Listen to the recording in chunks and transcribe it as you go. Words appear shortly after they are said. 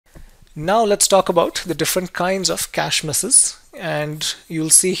Now let's talk about the different kinds of cache misses, and you'll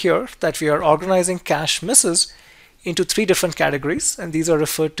see here that we are organizing cache misses into three different categories, and these are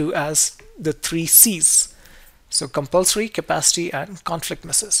referred to as the three C's. So compulsory, capacity, and conflict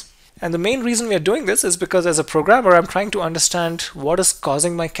misses. And the main reason we are doing this is because as a programmer, I'm trying to understand what is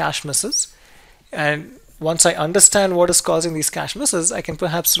causing my cache misses. And once I understand what is causing these cache misses, I can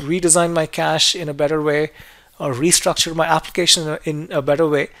perhaps redesign my cache in a better way or restructure my application in a better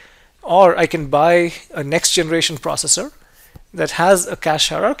way. Or I can buy a next generation processor that has a cache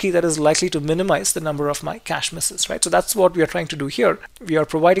hierarchy that is likely to minimize the number of my cache misses, right? So that's what we are trying to do here. We are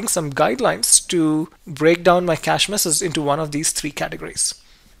providing some guidelines to break down my cache misses into one of these three categories.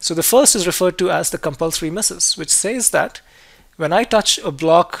 So the first is referred to as the compulsory misses, which says that when I touch a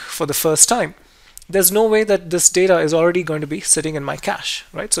block for the first time, there's no way that this data is already going to be sitting in my cache,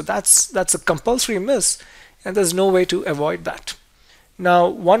 right? So that's a compulsory miss, and there's no way to avoid that. Now,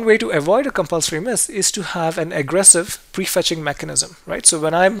 one way to avoid a compulsory miss is to have an aggressive prefetching mechanism, right? So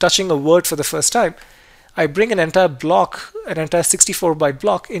when I'm touching a word for the first time, I bring an entire block, an entire 64-byte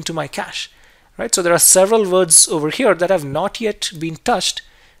block into my cache, right? So there are several words over here that have not yet been touched,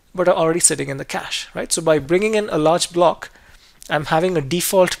 but are already sitting in the cache, right? So by bringing in a large block, I'm having a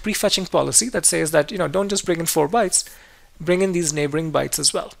default prefetching policy that says that, don't just bring in 4 bytes, bring in these neighboring bytes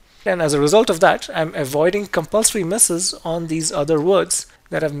as well. And as a result of that, I'm avoiding compulsory misses on these other words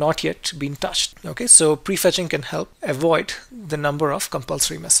that have not yet been touched. Okay, so prefetching can help avoid the number of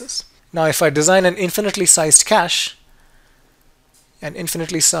compulsory misses. Now, if I design an infinitely sized cache, an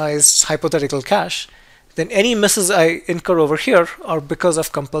infinitely sized hypothetical cache, then any misses I incur over here are because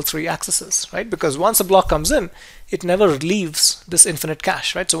of compulsory accesses, right? Because once a block comes in, it never leaves this infinite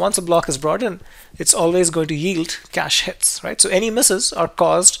cache, right? So once a block is brought in, it's always going to yield cache hits, right? So any misses are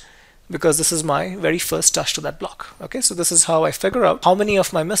caused because this is my very first touch to that block. Okay, so this is how I figure out how many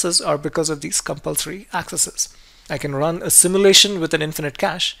of my misses are because of these compulsory accesses. I can run a simulation with an infinite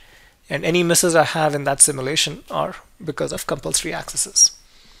cache, and any misses I have in that simulation are because of compulsory accesses.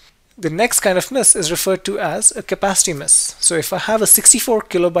 The next kind of miss is referred to as a capacity miss. So if I have a 64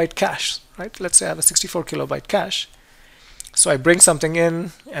 kilobyte cache, right? Let's say I have a 64 kilobyte cache. So I bring something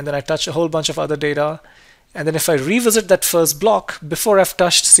in, and then I touch a whole bunch of other data. And then if I revisit that first block before I've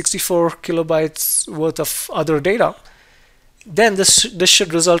touched 64 kilobytes worth of other data, then this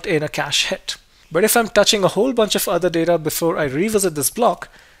should result in a cache hit. But if I'm touching a whole bunch of other data before I revisit this block,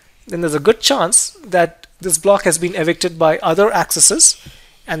 then there's a good chance that this block has been evicted by other accesses,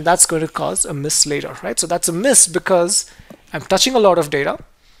 and that's going to cause a miss later, right? So that's a miss because I'm touching a lot of data,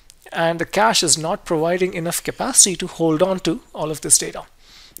 and the cache is not providing enough capacity to hold on to all of this data.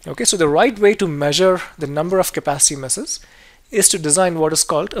 Okay, so the right way to measure the number of capacity misses is to design what is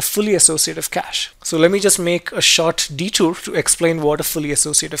called a fully associative cache. So let me just make a short detour to explain what a fully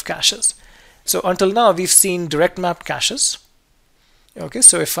associative cache is. So until now, we've seen direct mapped caches. Okay,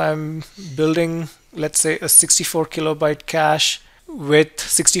 so if I'm building, let's say, a 64 kilobyte cache with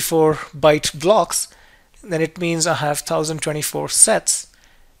 64 byte blocks, then it means I have 1024 sets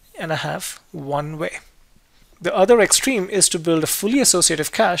and I have one way. The other extreme is to build a fully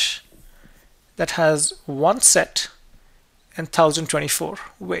associative cache that has one set and 1024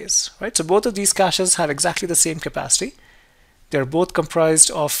 ways, right? So both of these caches have exactly the same capacity. They're both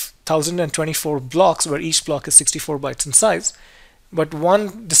comprised of 1024 blocks, where each block is 64 bytes in size, but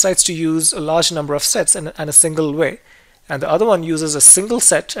one decides to use a large number of sets and a single way, and the other one uses a single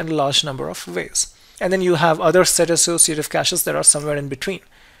set and a large number of ways. And then you have other set associative caches that are somewhere in between.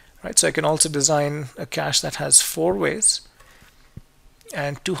 Right, so I can also design a cache that has 4 ways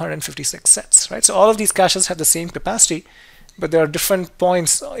and 256 sets. Right, so all of these caches have the same capacity, but there are different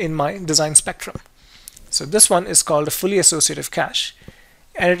points in my design spectrum. So this one is called a fully associative cache,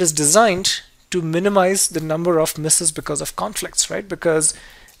 and it is designed to minimize the number of misses because of conflicts. Right, because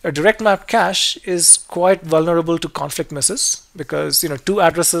a direct map cache is quite vulnerable to conflict misses because two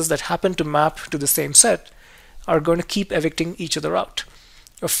addresses that happen to map to the same set are going to keep evicting each other out.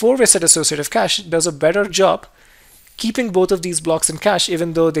 A 4-way set associative cache does a better job keeping both of these blocks in cache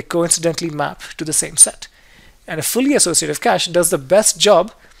even though they coincidentally map to the same set. And a fully associative cache does the best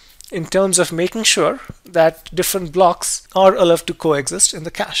job in terms of making sure that different blocks are allowed to coexist in the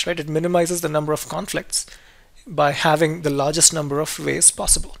cache, right? It minimizes the number of conflicts by having the largest number of ways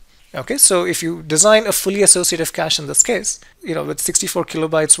possible. Okay, so if you design a fully associative cache in this case, with 64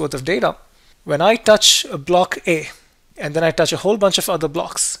 kilobytes worth of data, when I touch a block A, and then I touch a whole bunch of other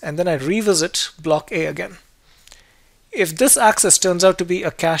blocks, and then I revisit block A again. If this access turns out to be a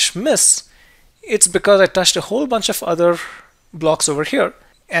cache miss, it's because I touched a whole bunch of other blocks over here,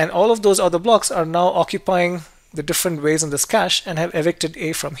 and all of those other blocks are now occupying the different ways in this cache and have evicted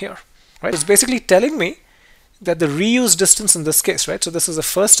A from here. right? It's basically telling me that the reuse distance in this case, right? So this is the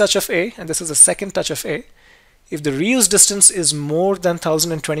first touch of A and this is the second touch of A. If the reuse distance is more than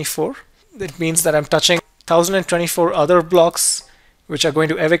 1024, it means that I'm touching 1024 other blocks which are going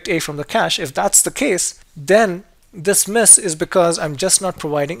to evict A from the cache. If that's the case, then this miss is because I'm just not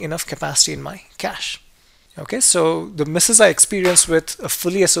providing enough capacity in my cache. Okay, so the misses I experience with a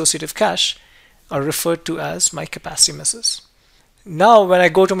fully associative cache are referred to as my capacity misses. Now, when I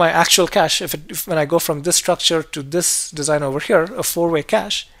go to my actual cache, when I go from this structure to this design over here, a four-way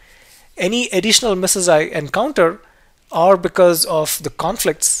cache, any additional misses I encounter are because of the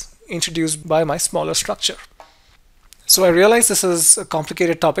conflicts introduced by my smaller structure. So I realize this is a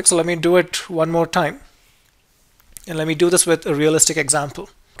complicated topic, so let me do it one more time. And let me do this with a realistic example.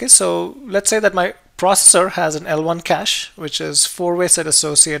 Okay, so let's say that my processor has an L1 cache, which is four-way set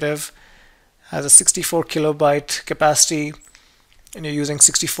associative, has a 64 kilobyte capacity, and you're using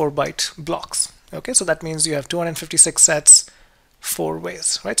 64 byte blocks. Okay, so that means you have 256 sets, four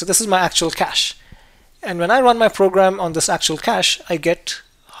ways, right? So this is my actual cache. And when I run my program on this actual cache, I get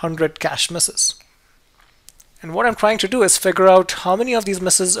 100 cache misses. And what I'm trying to do is figure out how many of these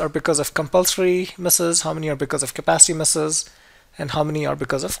misses are because of compulsory misses, how many are because of capacity misses, and how many are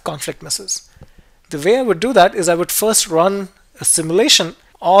because of conflict misses. The way I would do that is I would first run a simulation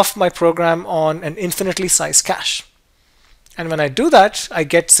of my program on an infinitely sized cache. And when I do that, I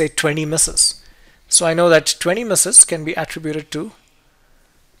get, say, 20 misses. So I know that 20 misses can be attributed to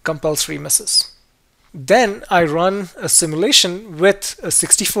compulsory misses. Then I run a simulation with a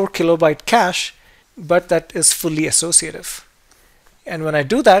 64 kilobyte cache, but that is fully associative. And when I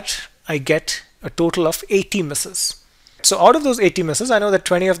do that, I get a total of 80 misses. So out of those 80 misses, I know that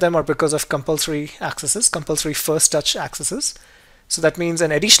 20 of them are because of compulsory accesses, compulsory first touch accesses. So that means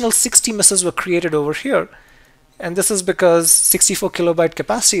an additional 60 misses were created over here. And this is because 64 kilobyte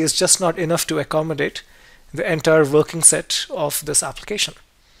capacity is just not enough to accommodate the entire working set of this application.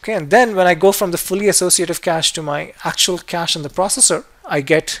 Okay, and then when I go from the fully associative cache to my actual cache in the processor, I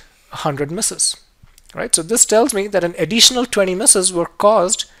get 100 misses. Right? So this tells me that an additional 20 misses were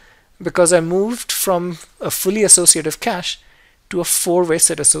caused because I moved from a fully associative cache to a four-way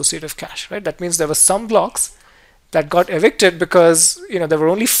set associative cache. Right? That means there were some blocks that got evicted because there were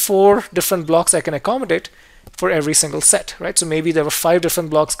only 4 different blocks I can accommodate for every single set. Right? So maybe there were 5 different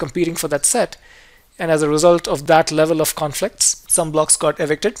blocks competing for that set, and as a result of that level of conflicts, some blocks got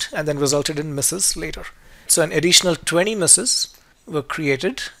evicted and then resulted in misses later. So an additional 20 misses were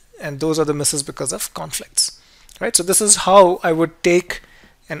created, and those are the misses because of conflicts. Right? So this is how I would take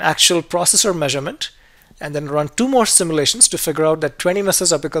an actual processor measurement and then run 2 more simulations to figure out that 20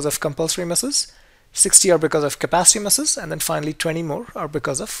 misses are because of compulsory misses, 60 are because of capacity misses, and then finally 20 more are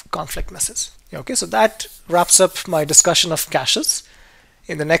because of conflict misses. Okay, so that wraps up my discussion of caches.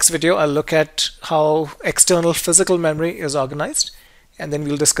 In the next video, I'll look at how external physical memory is organized, and then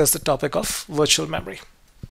we'll discuss the topic of virtual memory.